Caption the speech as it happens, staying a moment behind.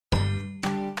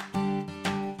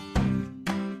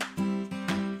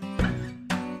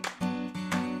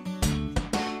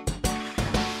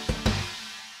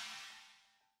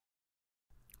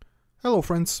Hello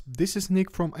friends, this is Nick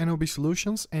from NOB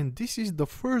Solutions, and this is the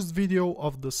first video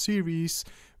of the series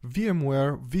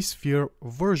VMware vSphere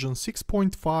version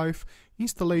 6.5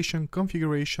 installation,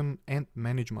 configuration and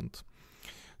management.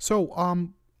 So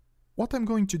what I'm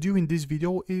going to do in this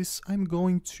video is I'm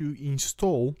going to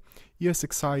install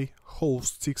ESXi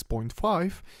host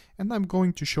 6.5 and I'm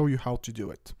going to show you how to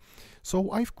do it.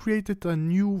 So I've created a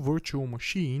new virtual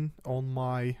machine on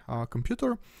my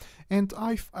computer, and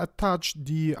I've attached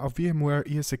the VMware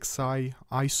ESXi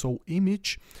ISO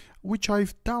image, which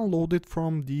I've downloaded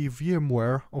from the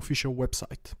VMware official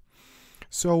website.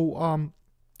 So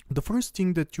the first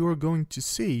thing that you're going to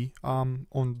see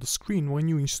on the screen when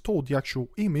you install the actual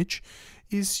image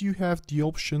is you have the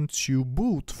option to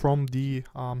boot from the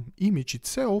image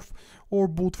itself or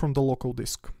boot from the local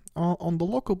disk. On the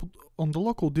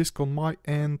local disk on my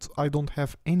end, I don't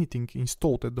have anything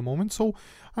installed at the moment, so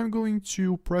I'm going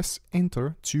to press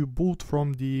enter to boot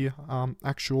from the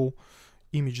actual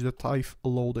image that I've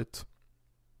loaded.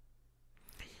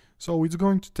 So it's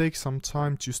going to take some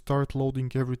time to start loading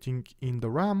everything in the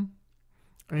RAM,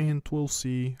 and we'll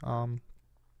see. I'll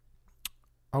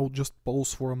just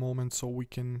pause for a moment so we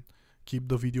can keep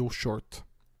the video short.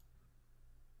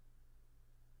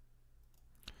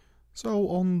 So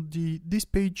on this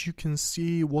page you can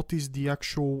see what is the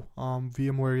actual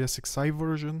VMware ESXi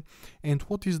version and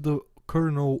what is the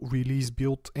kernel release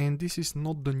build, and this is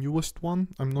not the newest one.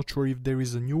 I'm not sure if there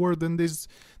is a newer than this.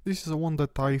 This is the one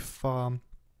that I've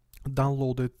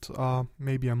downloaded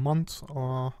maybe a month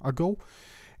ago,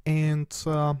 and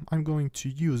I'm going to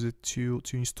use it to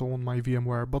install on my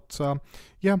VMware. But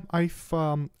yeah, I've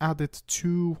added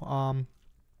two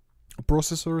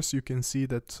processors. You can see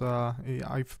that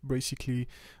I've basically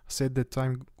said that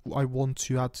I want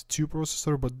to add two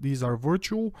processors, but these are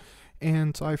virtual,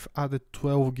 and I've added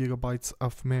 12 gigabytes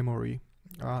of memory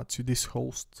to this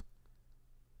host.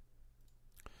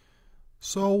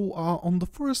 So on the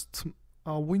first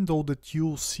window that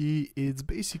you'll see, it's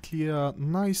basically a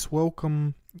nice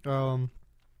welcome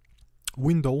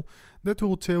window that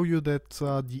will tell you that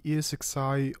the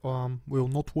ESXi will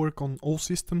not work on all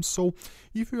systems. So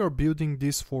if you are building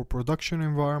this for production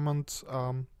environment,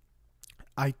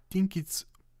 I think it's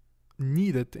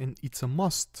needed and it's a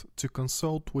must to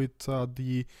consult with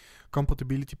the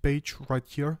compatibility page right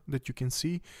here that you can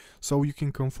see, so you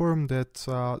can confirm that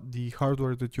the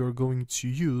hardware that you're going to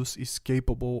use is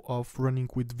capable of running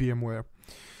with VMware.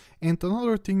 And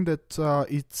another thing that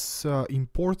it's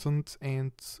important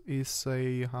and is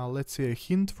a let's say a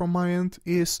hint from my end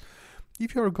is,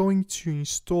 if you are going to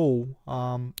install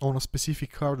on a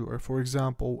specific hardware, for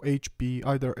example HP,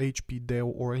 either HP,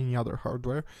 Dell or any other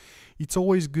hardware, it's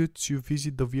always good to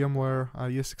visit the VMware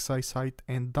ESXi site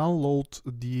and download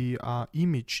the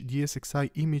image, the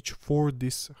ESXi image for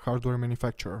this hardware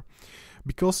manufacturer.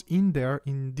 Because in there,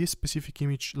 in this specific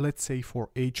image, let's say for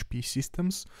HP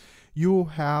systems, you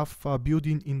have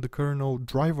built-in in the kernel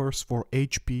drivers for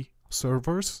HP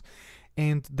servers,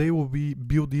 and they will be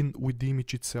built in with the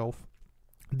image itself.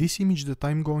 This image that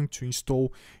I'm going to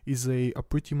install is a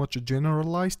pretty much a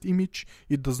generalized image.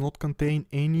 It does not contain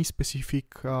any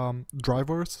specific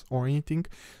drivers or anything,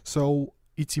 so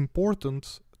it's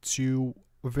important to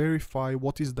verify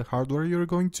what is the hardware you're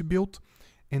going to build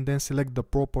and then select the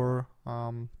proper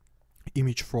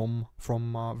image from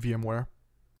VMware.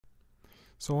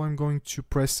 So I'm going to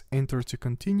press enter to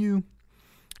continue,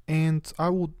 and I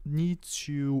would need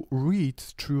to read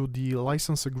through the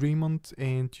license agreement,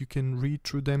 and you can read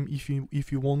through them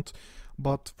if you want,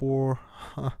 but for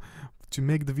to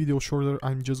make the video shorter,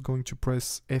 I'm just going to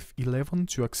press F11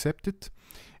 to accept it,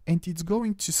 and it's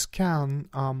going to scan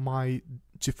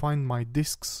to find my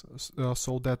disks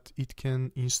so that it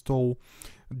can install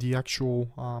the actual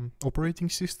operating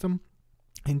system.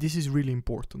 And this is really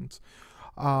important.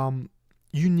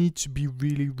 You need to be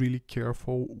really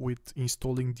careful with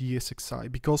installing the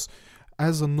ESXi, because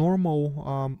as a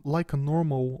normal, like a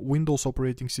normal Windows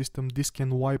operating system, this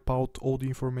can wipe out all the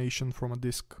information from a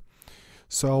disk.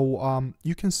 So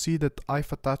you can see that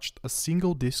I've attached a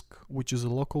single disk, which is a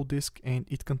local disk, and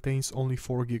it contains only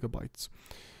 4 gigabytes.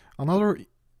 Another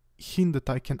hint that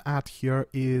I can add here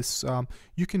is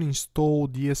you can install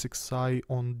the ESXi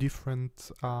on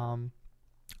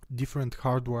different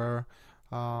hardware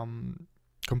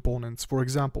components. For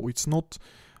example, it's not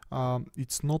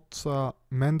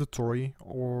mandatory,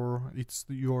 or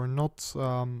you're not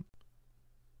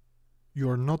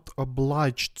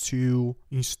obliged to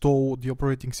install the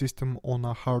operating system on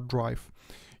a hard drive.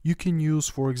 You can use,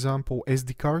 for example,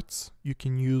 SD cards. You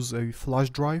can use a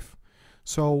flash drive.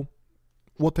 So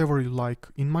whatever you like.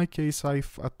 In my case,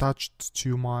 I've attached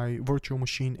to my virtual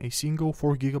machine a single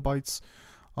 4 gigabytes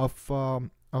of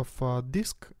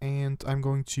disk, and I'm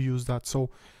going to use that. So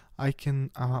I can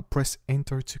press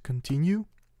enter to continue,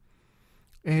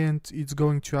 and it's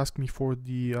going to ask me for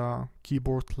the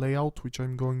keyboard layout, which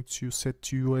I'm going to set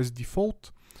to US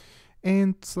default,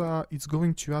 and it's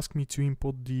going to ask me to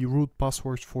input the root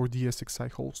password for the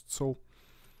ESXi host. So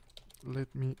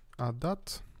let me add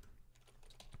that.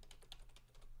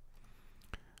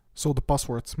 So the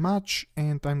passwords match,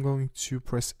 and I'm going to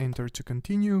press enter to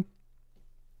continue.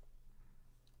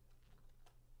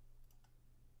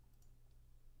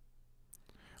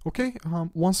 Okay,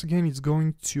 once again it's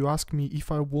going to ask me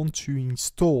if I want to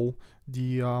install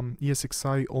the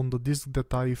ESXi on the disk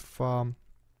that I've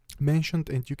mentioned,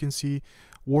 and you can see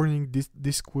warning, this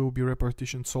disk will be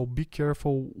repartitioned, so be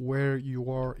careful where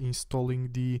you are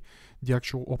installing the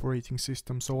actual operating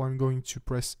system. So I'm going to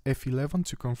press F11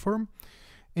 to confirm,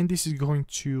 and this is going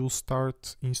to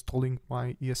start installing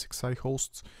my ESXi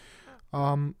hosts.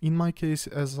 In my case,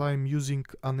 as I'm using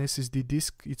an SSD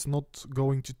disk, it's not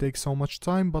going to take so much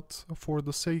time, but for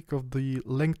the sake of the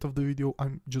length of the video,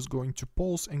 I'm just going to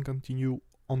pause and continue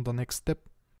on the next step.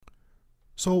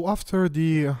 So after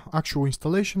the actual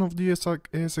installation of the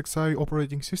ESXi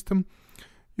operating system,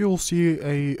 you'll see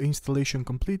a installation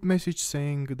complete message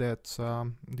saying that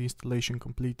the installation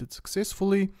completed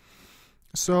successfully.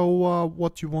 So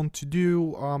what you want to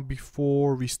do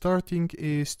before restarting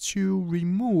is to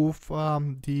remove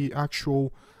the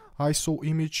actual ISO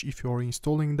image if you're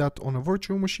installing that on a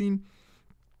virtual machine,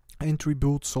 and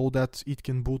reboot so that it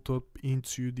can boot up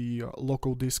into the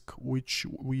local disk, which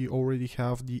we already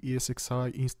have the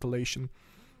ESXi installation.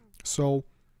 So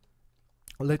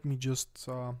let me just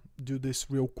do this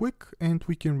real quick, and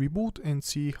we can reboot and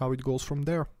see how it goes from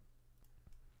there.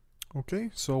 Okay,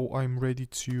 so I'm ready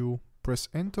to press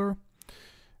enter,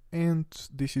 and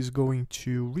this is going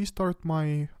to restart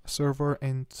my server,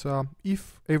 and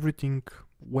if everything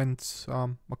went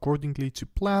accordingly to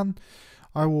plan,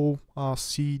 I will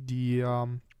see the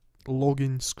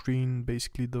login screen,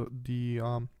 basically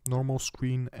the normal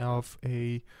screen of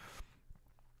a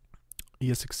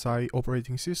ESXi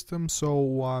operating system.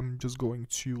 So I'm just going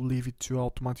to leave it to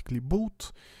automatically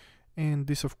boot, and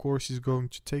this of course is going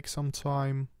to take some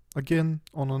time. Again,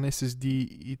 on an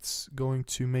SSD it's going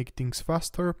to make things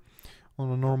faster. On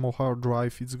a normal hard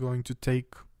drive it's going to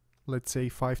take, let's say,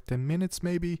 5-10 minutes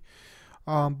maybe.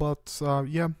 Let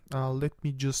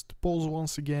me just pause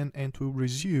once again, and we'll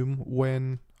resume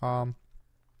when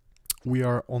we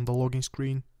are on the login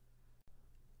screen.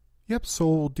 Yep,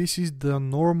 so this is the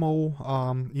normal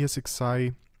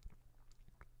ESXi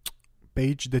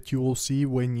page that you will see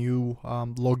when you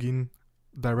log in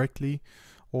directly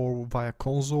or via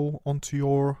console onto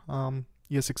your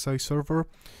ESXi server.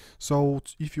 So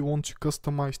if you want to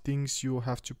customize things, you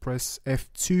have to press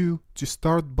F2 to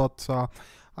start, but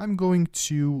I'm going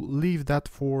to leave that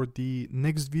for the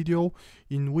next video,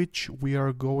 in which we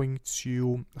are going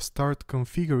to start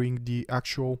configuring the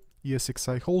actual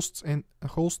ESXi host, and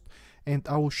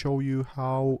I will show you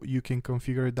how you can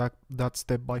configure that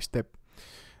step by step.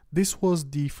 This was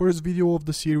the first video of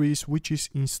the series, which is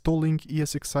installing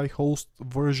ESXi host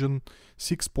version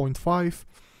 6.5.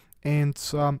 And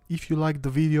if you like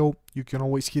the video, you can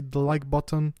always hit the like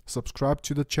button, subscribe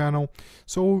to the channel,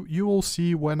 so you will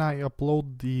see when I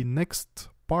upload the next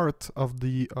part of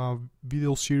the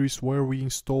video series where we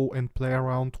install and play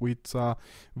around with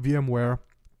VMware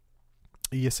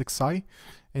ESXi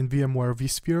and VMware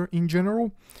vSphere in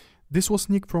general. This was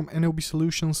Nick from NLB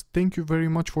Solutions. Thank you very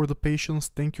much for the patience.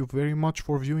 Thank you very much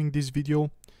for viewing this video.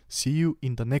 See you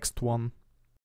in the next one.